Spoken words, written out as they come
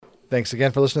Thanks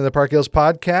again for listening to the Park Hills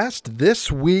Podcast.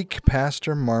 This week,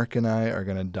 Pastor Mark and I are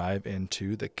going to dive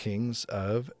into the Kings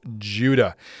of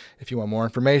Judah. If you want more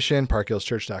information,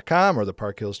 parkhillschurch.com or the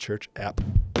Park Hills Church app.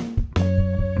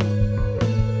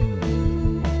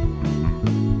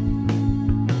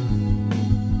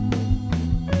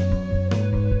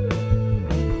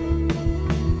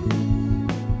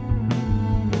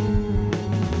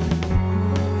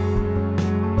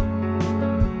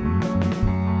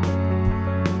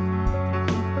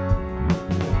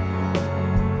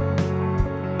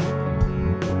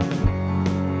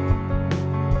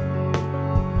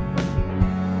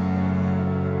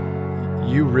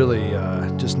 You really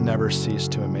just never cease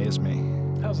to amaze me.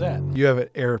 How's that? You have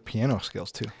air piano skills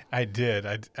too. I did.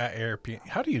 I air piano.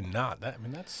 How do you not?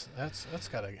 That's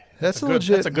got a. That's a good,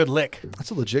 legit. That's a good lick.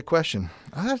 That's a legit question.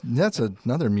 That's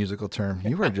another musical term.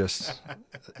 You are just,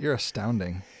 you're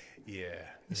astounding. Yeah.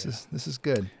 This is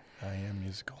good. I am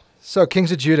musical. So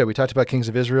Kings of Judah. We talked about Kings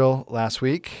of Israel last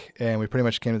week, and we pretty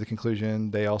much came to the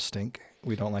conclusion they all stink.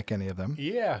 We don't like any of them.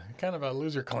 Yeah, kind of a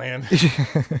loser clan.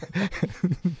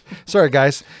 Sorry,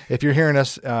 guys. If you're hearing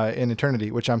us in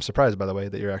eternity, which I'm surprised, by the way,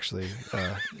 that you're actually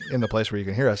in the place where you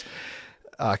can hear us,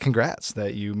 congrats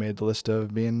that you made the list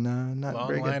of being not Long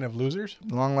very line good. of losers.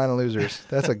 Long line of losers.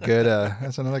 That's a good.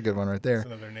 That's another good one right there. That's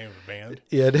another name of a band.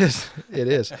 Yeah, it is. It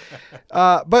is.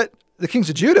 But the Kings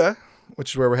of Judah,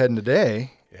 which is where we're heading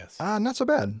today, Yes. not so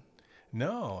bad.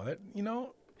 No,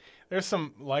 there's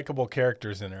some likable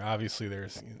characters in there. Obviously,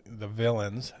 there's the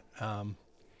villains,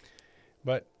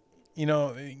 but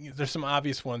there's some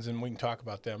obvious ones, and we can talk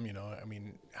about them.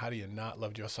 How do you not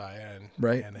love Josiah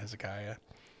and Hezekiah?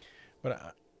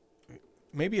 But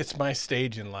maybe it's my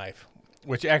stage in life,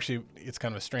 which actually it's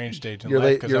kind of a strange stage in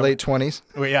life. Your late 20s.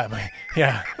 Well,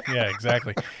 yeah,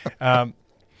 exactly.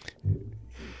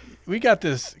 We got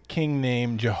this king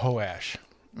named Jehoash,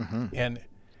 and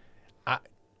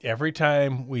every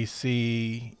time we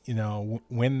see,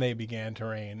 when they began to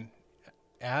reign,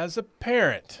 as a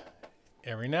parent,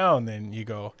 every now and then you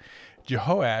go,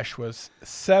 Jehoash was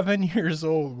 7 years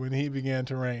old when he began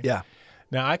to reign. Yeah.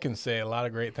 Now, I can say a lot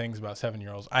of great things about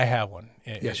 7-year-olds. I have one.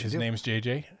 Yes, His name's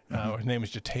JJ. His name is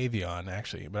Jatavion,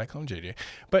 actually, but I call him JJ.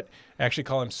 But I actually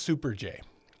call him Super J.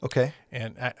 Okay.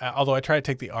 And although I try to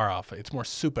take the R off, it's more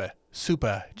Super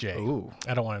J. Ooh.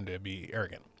 I don't want him to be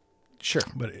arrogant. Sure.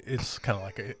 But it's kind of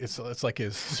like it's like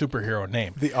his superhero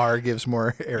name. The R gives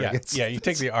more arrogance. Yeah, you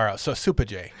take the R out. So Super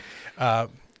J.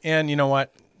 And you know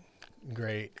what?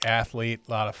 Great athlete,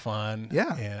 a lot of fun.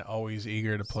 Yeah. And always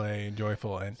eager to play and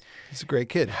joyful. And He's a great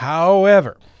kid.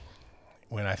 however,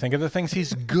 when I think of the things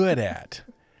he's good at,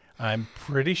 I'm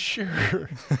pretty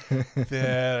sure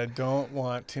that I don't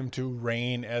want him to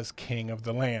reign as king of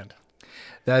the land.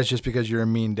 That is just because you're a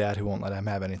mean dad who won't let him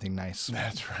have anything nice.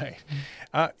 That's right.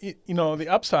 The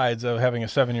upsides of having a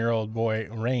 7-year-old boy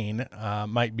reign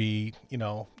might be,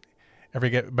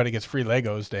 everybody gets free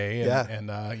Legos day. And,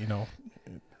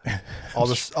 all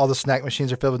the snack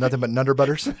machines are filled with nothing but Nutter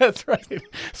Butters. That's right.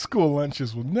 School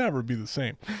lunches will never be the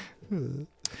same.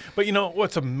 But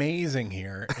what's amazing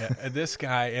here, this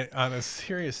guy, on a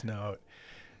serious note,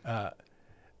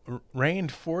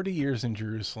 reigned 40 years in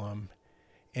Jerusalem,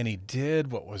 and he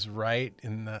did what was right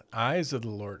in the eyes of the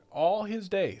Lord all his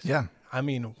days. Yeah. I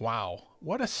mean, wow.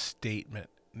 What a statement.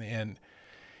 And,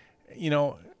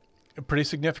 pretty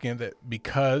significant that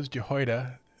because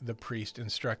Jehoiada, the priest,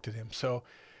 instructed him. So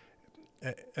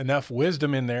enough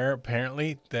wisdom in there,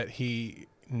 apparently, that he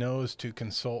knows to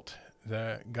consult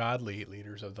the godly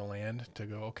leaders of the land to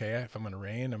go, okay, if I'm going to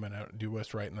reign, I'm going to do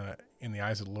what's right in the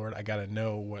eyes of the Lord. I got to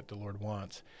know what the Lord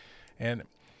wants. And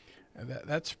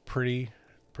that's pretty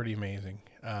amazing.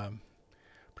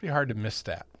 Pretty hard to miss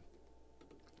that.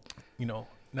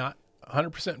 Not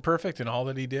 100% perfect in all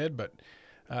that he did, but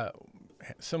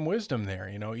some wisdom there,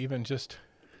 even just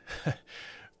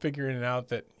figuring out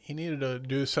that he needed to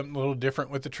do something a little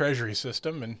different with the treasury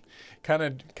system and kind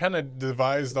of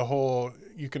devise the whole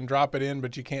you can drop it in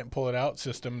but you can't pull it out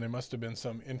system. There must have been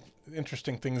some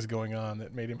interesting things going on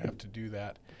that made him have to do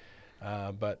that.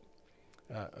 But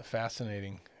a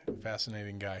fascinating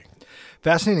guy.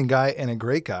 Fascinating guy and a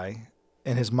great guy,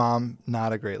 and his mom,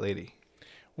 not a great lady.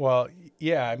 Well,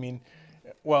 yeah, I mean,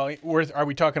 are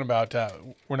we talking about,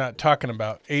 we're not talking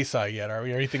about Asa yet, are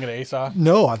we? Are you thinking of Asa?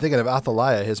 No, I'm thinking of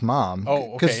Athaliah, his mom.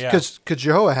 Oh, okay, yeah. Because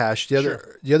Jehoash,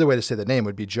 Sure. the other way to say the name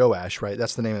would be Joash, right?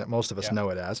 That's the name that most of us know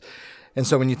it as. And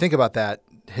so when you think about that,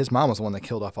 his mom was the one that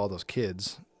killed off all those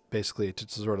kids, basically to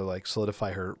sort of like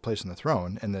solidify her place on the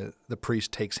throne. And the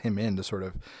priest takes him in to sort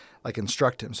of like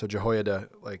instruct him. So Jehoiada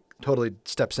like totally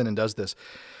steps in and does this.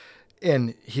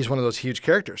 And he's one of those huge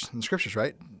characters in the scriptures,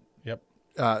 right? Yep.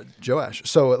 Joash.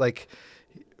 So like,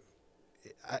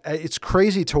 it's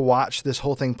crazy to watch this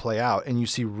whole thing play out, and you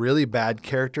see really bad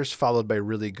characters followed by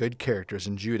really good characters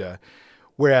in Judah.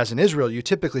 Whereas in Israel, you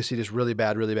typically see just really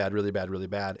bad, really bad, really bad, really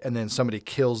bad, and then somebody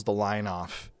kills the line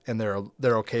off, and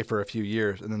they're okay for a few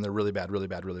years, and then they're really bad, really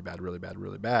bad, really bad, really bad,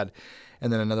 really bad,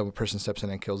 and then another person steps in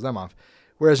and kills them off.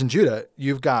 Whereas in Judah,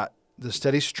 you've got the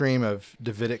steady stream of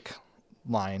Davidic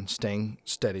line staying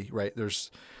steady, right?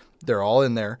 They're all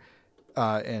in there,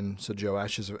 and so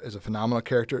Joash is a phenomenal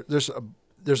character.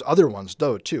 There's other ones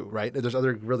though too, right? There's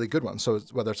other really good ones. So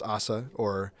whether it's Asa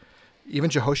or even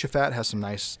Jehoshaphat has some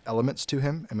nice elements to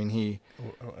him. I mean,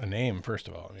 a name first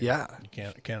of all. I mean, yeah, you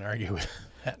can't argue with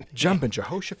that name. Jumping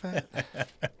Jehoshaphat.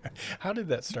 How did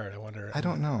that start? I wonder. I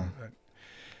don't know.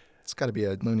 It's got to be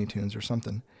a Looney Tunes or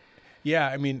something. Yeah,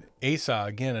 I mean, Asa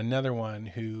again, another one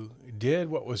who did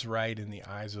what was right in the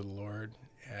eyes of the Lord,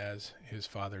 as his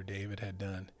father David had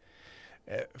done.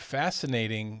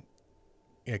 Fascinating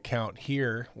account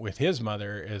here with his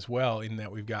mother as well, in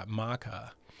that we've got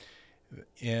Maacah.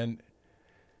 And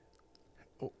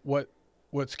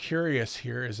what's curious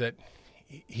here is that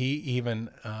he even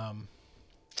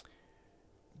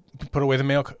put away the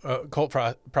male cult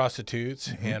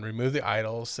prostitutes and removed the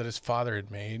idols that his father had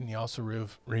made. And he also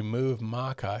removed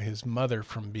Maacah, his mother,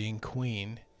 from being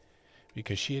queen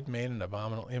because she had made an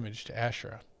abominable image to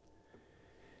Asherah.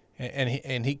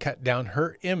 And he cut down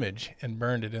her image and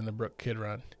burned it in the brook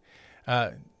Kidron.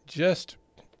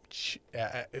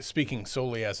 Speaking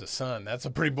solely as a son, that's a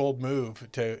pretty bold move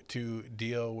to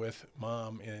deal with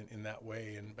mom in that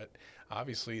way. But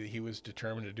obviously he was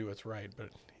determined to do what's right. But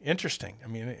interesting. I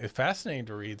mean, it's fascinating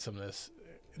to read some of this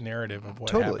narrative of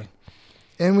what happened.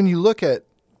 And when you look at,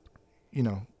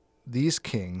 these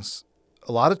kings,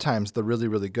 a lot of times the really,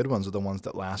 really good ones are the ones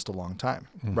that last a long time,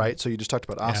 right? So you just talked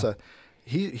about Asa. Yeah.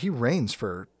 He reigns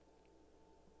for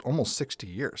almost 60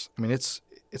 years. I mean, it's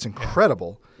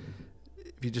incredible.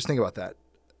 Yeah. If you just think about that,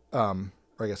 or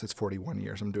I guess it's 41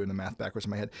 years. I'm doing the math backwards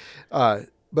in my head.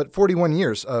 But 41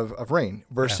 years of reign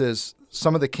versus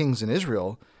some of the kings in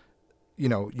Israel, you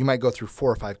might go through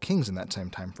 4 or 5 kings in that same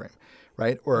time frame,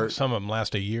 right? Or some of them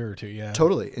last a year or two, yeah.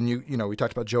 Totally. And we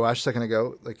talked about Joash a second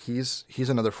ago. Like he's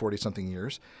another 40-something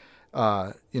years.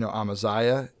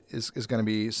 Amaziah is going to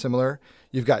be similar.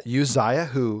 You've got Uzziah,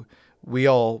 who we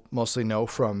all mostly know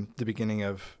from the beginning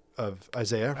of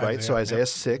Isaiah, right? So Isaiah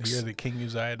 6. The year that King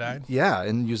Uzziah died? Yeah,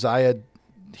 and Uzziah,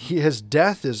 his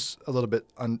death is a little bit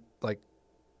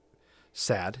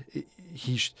sad.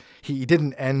 He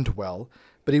didn't end well,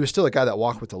 but he was still a guy that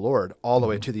walked with the Lord all the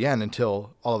way to the end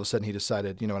until all of a sudden he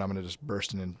decided, I'm going to just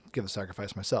burst in and give the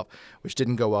sacrifice myself, which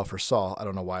didn't go well for Saul. I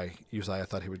don't know why Uzziah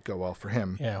thought he would go well for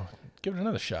him. Yeah, give it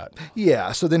another shot.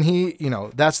 Yeah, so then he,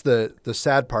 that's the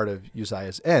sad part of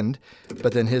Uzziah's end,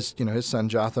 but then his son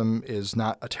Jotham is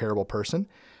not a terrible person.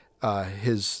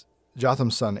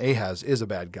 Jotham's son Ahaz is a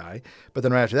bad guy, but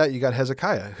then right after that you got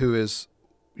Hezekiah, who is,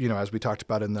 as we talked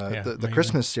about in the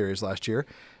Christmas series last year,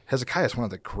 Hezekiah is one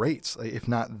of the greats, if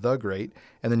not the great.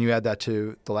 And then you add that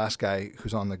to the last guy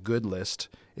who's on the good list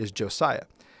is Josiah.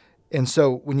 And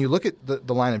so when you look at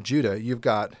the line of Judah, you've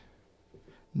got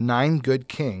 9 good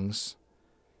kings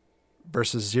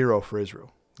versus 0 for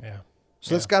Israel. Yeah.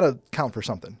 So that's got to count for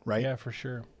something, right? Yeah, for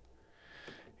sure.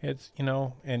 It's,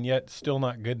 and yet still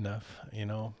not good enough,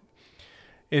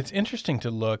 It's interesting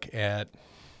to look at,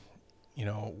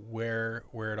 where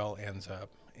it all ends up.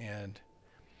 And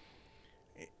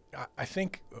I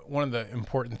think one of the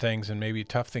important things and maybe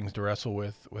tough things to wrestle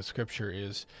with Scripture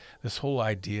is this whole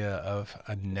idea of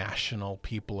a national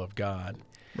people of God.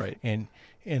 Right. And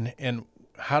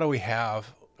how do we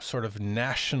have sort of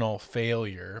national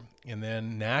failure and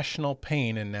then national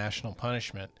pain and national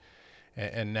punishment?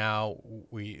 And now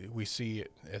we see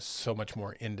it as so much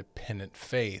more independent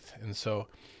faith. And so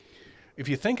if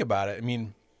you think about it, I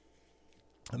mean,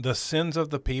 the sins of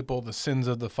the people, the sins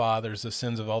of the fathers, the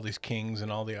sins of all these kings and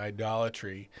all the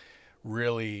idolatry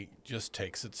really just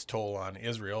takes its toll on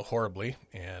Israel horribly.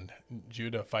 And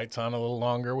Judah fights on a little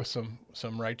longer with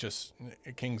some righteous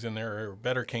kings in there, or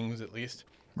better kings at least.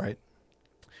 Right.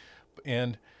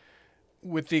 And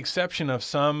with the exception of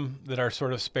some that are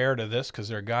sort of spared of this because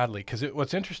they're godly. Because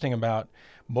what's interesting about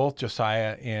both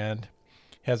Josiah and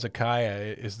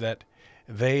Hezekiah is that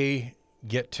they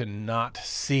get to not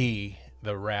see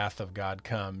the wrath of God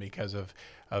come because of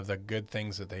the good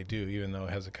things that they do, even though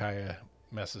Hezekiah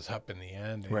messes up in the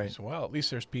end. And right. He says, well, at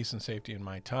least there's peace and safety in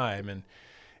my time.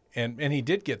 And he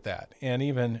did get that. And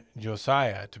even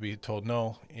Josiah to be told,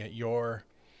 no, your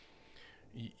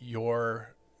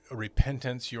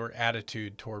repentance, your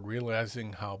attitude toward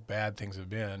realizing how bad things have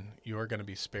been, you're going to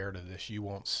be spared of this. You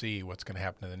won't see what's going to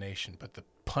happen to the nation, but the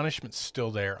punishment's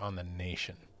still there on the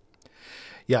nation.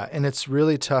 Yeah, and it's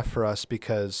really tough for us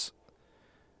because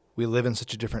we live in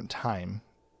such a different time.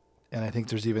 And I think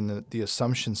there's even the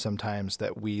assumption sometimes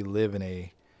that we live in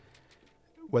a,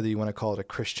 whether you want to call it a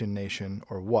Christian nation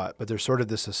or what, but there's sort of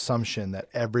this assumption that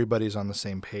everybody's on the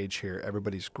same page here,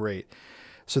 everybody's great.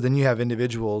 So then you have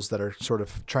individuals that are sort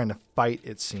of trying to fight,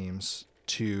 it seems,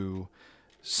 to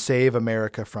save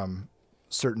America from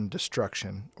certain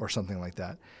destruction or something like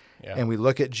that. Yeah. And we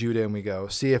look at Judah and we go,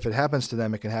 see, if it happens to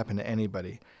them, it can happen to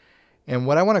anybody. And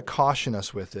what I want to caution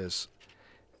us with is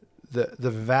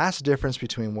the vast difference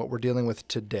between what we're dealing with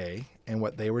today and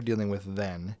what they were dealing with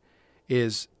then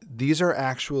is these are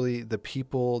actually the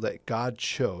people that God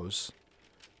chose,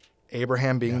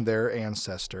 Abraham being their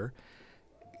ancestor.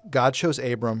 God chose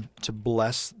Abram to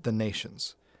bless the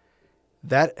nations.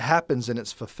 That happens in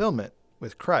its fulfillment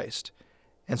with Christ.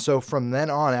 And so from then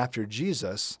on, after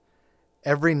Jesus,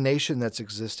 every nation that's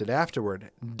existed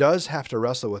afterward does have to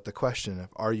wrestle with the question of,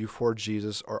 are you for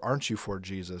Jesus or aren't you for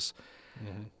Jesus?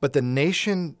 Mm-hmm. But the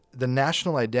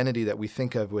national identity that we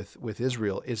think of with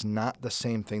Israel is not the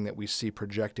same thing that we see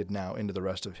projected now into the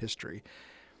rest of history.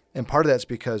 And part of that's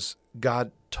because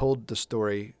God told the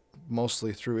story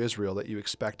mostly through Israel that you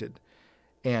expected.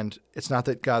 And it's not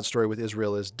that God's story with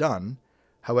Israel is done.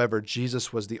 However,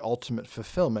 Jesus was the ultimate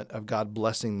fulfillment of God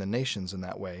blessing the nations in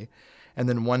that way. And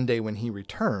then one day when he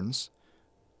returns,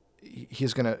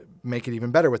 he's going to make it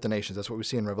even better with the nations. That's what we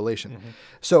see in Revelation. Mm-hmm.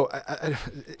 So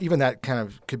even that kind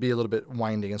of could be a little bit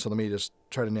winding. And so let me just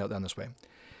try to nail it down this way.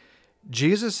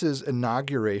 Jesus'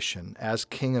 inauguration as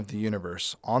king of the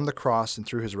universe on the cross and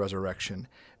through his resurrection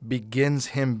begins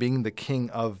him being the king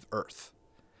of earth.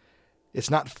 It's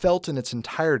not felt in its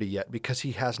entirety yet because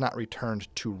he has not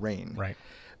returned to reign. Right.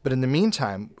 But in the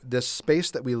meantime, this space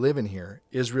that we live in here,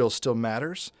 Israel still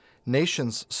matters,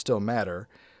 nations still matter,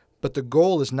 but the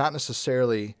goal is not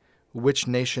necessarily which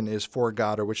nation is for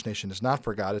God or which nation is not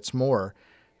for God. It's more,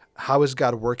 how is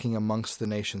God working amongst the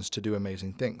nations to do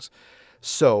amazing things?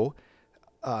 So,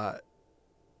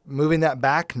 moving that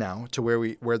back now to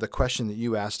where the question that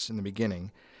you asked in the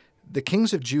beginning, the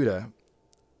kings of Judah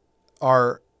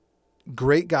are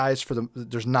great guys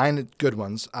there's 9 good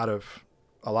ones out of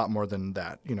a lot more than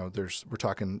that. We're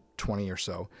talking 20 or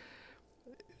so.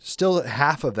 Still,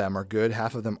 half of them are good,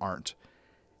 half of them aren't.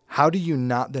 How do you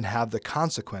not then have the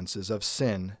consequences of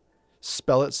sin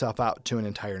spell itself out to an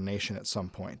entire nation at some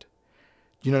point?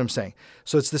 You know what I'm saying?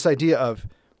 So it's this idea of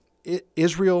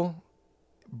Israel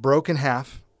broke in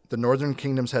half. The northern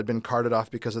kingdoms had been carted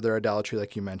off because of their idolatry,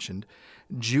 like you mentioned.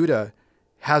 Judah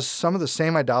has some of the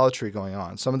same idolatry going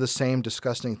on, some of the same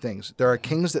disgusting things. There are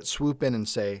kings that swoop in and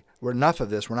say, we're enough of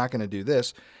this, we're not going to do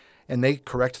this, and they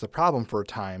correct the problem for a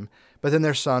time, but then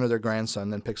their son or their grandson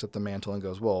then picks up the mantle and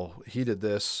goes, well, he did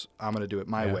this, I'm going to do it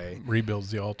my way. Rebuilds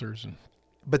the altars.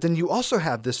 But then you also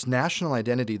have this national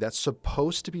identity that's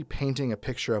supposed to be painting a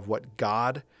picture of what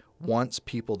God wants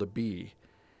people to be.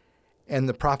 And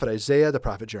the prophet Isaiah, the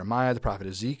prophet Jeremiah, the prophet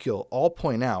Ezekiel all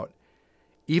point out,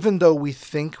 even though we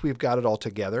think we've got it all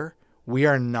together, we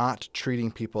are not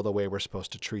treating people the way we're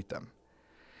supposed to treat them.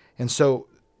 And so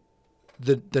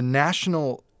the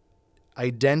national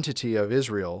identity of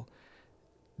Israel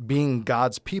being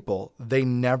God's people, they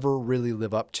never really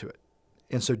live up to it.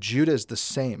 And so Judah is the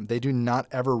same. They do not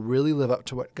ever really live up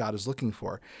to what God is looking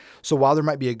for. So while there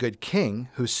might be a good king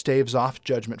who staves off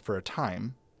judgment for a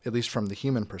time, at least from the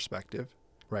human perspective,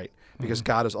 right? Because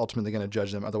God is ultimately going to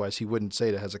judge them. Otherwise, he wouldn't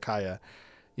say to Hezekiah,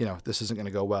 this isn't going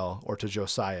to go well, or to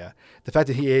Josiah. The fact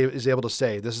that he is able to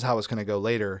say, this is how it's going to go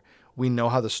later, we know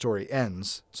how the story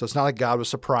ends. So it's not like God was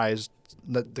surprised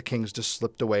that the kings just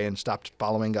slipped away and stopped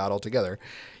following God altogether.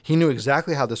 He knew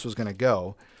exactly how this was going to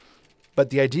go.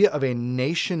 But the idea of a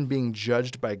nation being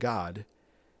judged by God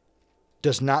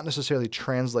does not necessarily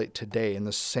translate today in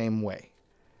the same way.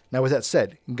 Now, with that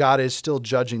said, God is still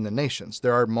judging the nations.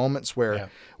 There are moments where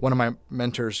one of my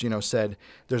mentors, said,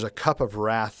 there's a cup of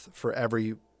wrath for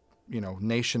every,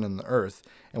 nation in the earth.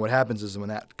 And what happens is when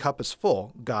that cup is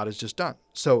full, God is just done.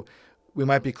 So we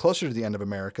might be closer to the end of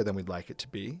America than we'd like it to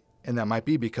be. And that might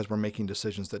be because we're making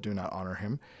decisions that do not honor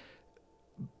him.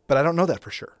 But I don't know that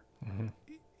for sure. Mm-hmm.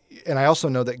 And I also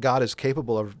know that God is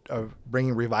capable of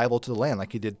bringing revival to the land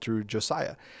like he did through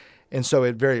Josiah. And so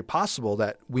it's very possible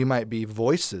that we might be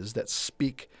voices that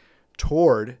speak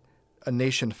toward a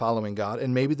nation following God,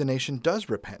 and maybe the nation does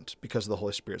repent because of the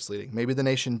Holy Spirit's leading. Maybe the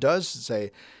nation does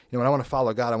say, when I want to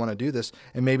follow God, I want to do this,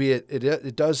 and maybe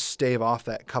it does stave off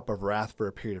that cup of wrath for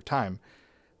a period of time.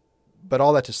 But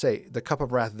all that to say, the cup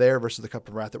of wrath there versus the cup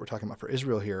of wrath that we're talking about for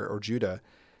Israel here or Judah,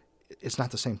 it's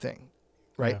not the same thing,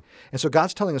 right? Yeah. And so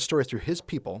God's telling a story through his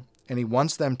people, and he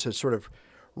wants them to sort of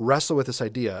wrestle with this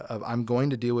idea of, I'm going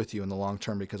to deal with you in the long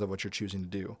term because of what you're choosing to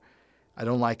do. I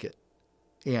don't like it.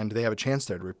 And they have a chance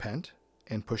there to repent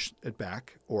and push it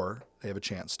back, or they have a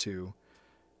chance to,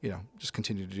 just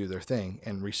continue to do their thing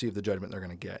and receive the judgment they're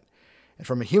going to get. And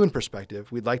from a human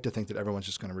perspective, we'd like to think that everyone's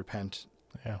just going to repent.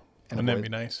 Yeah. And Wouldn't that be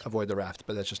nice? Avoid the wrath,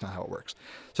 but that's just not how it works.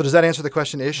 So does that answer the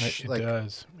question-ish? It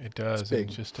does. It does. It's big.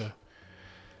 It's just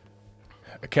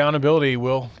accountability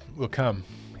will come,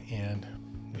 and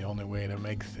the only way to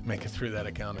make it through that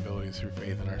accountability is through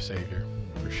faith in our Savior,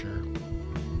 for sure.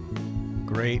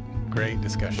 Great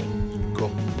discussion. Cool.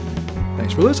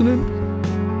 Thanks for listening.